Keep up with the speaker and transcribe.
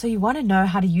So you want to know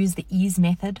how to use the ease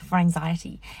method for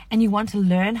anxiety, and you want to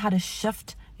learn how to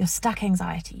shift your stuck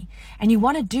anxiety, and you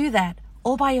want to do that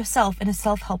all by yourself in a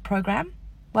self-help program.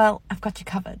 Well, I've got you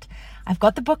covered. I've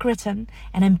got the book written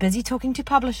and I'm busy talking to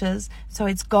publishers, so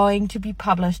it's going to be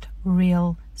published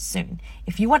real soon.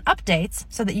 If you want updates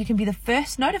so that you can be the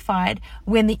first notified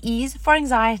when the Ease for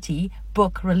Anxiety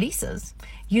book releases,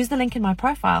 use the link in my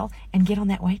profile and get on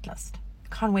that wait list.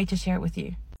 Can't wait to share it with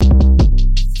you.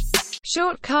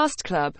 Shortcast Club.